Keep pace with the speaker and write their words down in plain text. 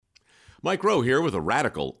Mike Rowe here with a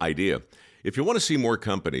radical idea. If you want to see more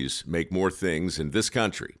companies make more things in this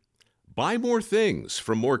country, buy more things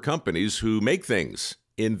from more companies who make things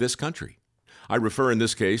in this country. I refer in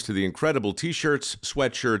this case to the incredible t-shirts,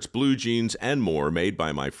 sweatshirts, blue jeans, and more made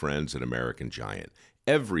by my friends at American Giant.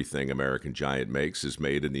 Everything American Giant makes is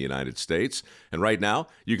made in the United States. And right now,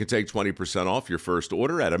 you can take 20% off your first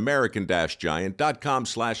order at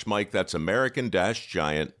american-giant.com/Mike. That's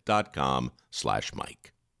american-giant.com/Mike.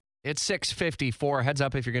 It's 6:54. Heads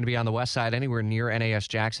up if you're going to be on the west side, anywhere near NAS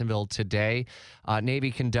Jacksonville today.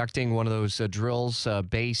 Navy conducting one of those drills,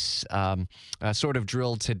 base sort of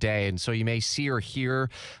drill today. And so you may see or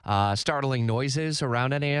hear startling noises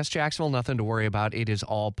around NAS Jacksonville. Nothing to worry about. It is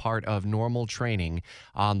all part of normal training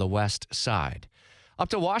on the west side. Up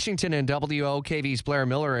to Washington and WOKV's Blair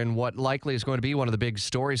Miller and what likely is going to be one of the big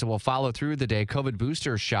stories that will follow through the day, COVID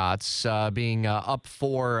booster shots being up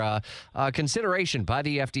for consideration by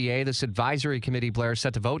the FDA. This advisory committee, Blair,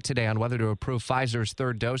 set to vote today on whether to approve Pfizer's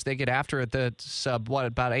third dose. They get after it at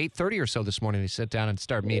about 8:30 or so this morning. They sit down and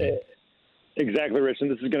start meeting. Exactly, Rich. And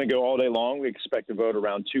this is going to go all day long. We expect to vote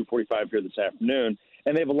around 2:45 here this afternoon.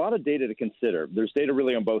 And they have a lot of data to consider. There's data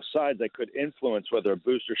really on both sides that could influence whether a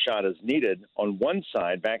booster shot is needed. On one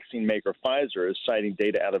side, vaccine maker Pfizer is citing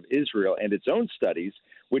data out of Israel and its own studies,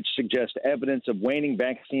 which suggest evidence of waning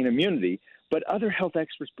vaccine immunity. But other health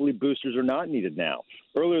experts believe boosters are not needed now.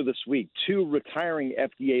 Earlier this week, 2 retiring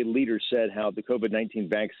FDA leaders said how the COVID-19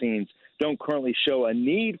 vaccines don't currently show a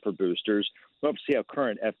need for boosters. We'll have to see how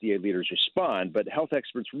current FDA leaders respond. But health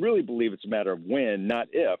experts really believe it's a matter of when, not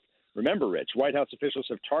if. Remember, Rich, White House officials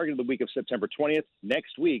have targeted the week of September 20th,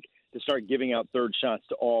 next week, to start giving out third shots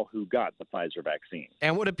to all who got the Pfizer vaccine.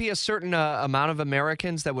 And would it be a certain amount of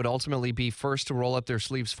Americans that would ultimately be first to roll up their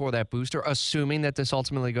sleeves for that booster, assuming that this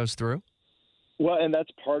ultimately goes through? Well, and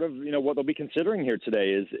that's part of what they'll be considering here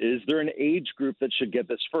today is there an age group that should get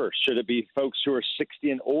this first? Should it be folks who are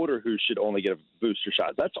 60 and older who should only get a booster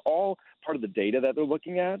shot? That's all part of the data that they're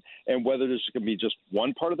looking at, and whether there's going to be just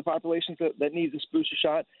one part of the population that needs this booster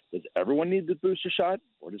shot. Does everyone need the booster shot,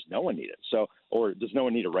 or does no one need it? Or does no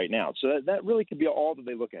one need it right now? So that really could be all that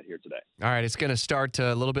they look at here today. All right, it's going to start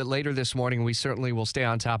a little bit later this morning. We certainly will stay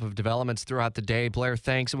on top of developments throughout the day. Blair,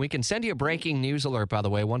 thanks. And we can send you a breaking news alert, by the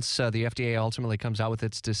way, once the FDA ultimately comes out with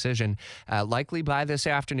its decision, likely by this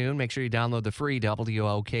afternoon. Make sure you download the free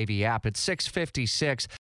WOKV app. It's 6:56.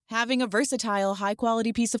 Having a versatile,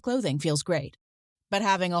 high-quality piece of clothing feels great. But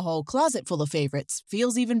having a whole closet full of favorites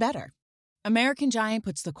feels even better. American Giant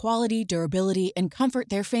puts the quality, durability, and comfort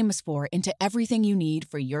they're famous for into everything you need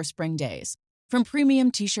for your spring days. From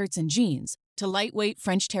premium t-shirts and jeans to lightweight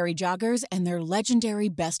French terry joggers and their legendary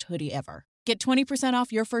best hoodie ever. Get 20%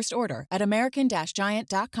 off your first order at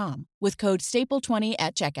american-giant.com with code STAPLE20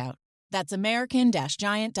 at checkout. That's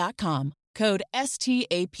american-giant.com, code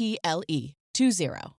STAPLE20.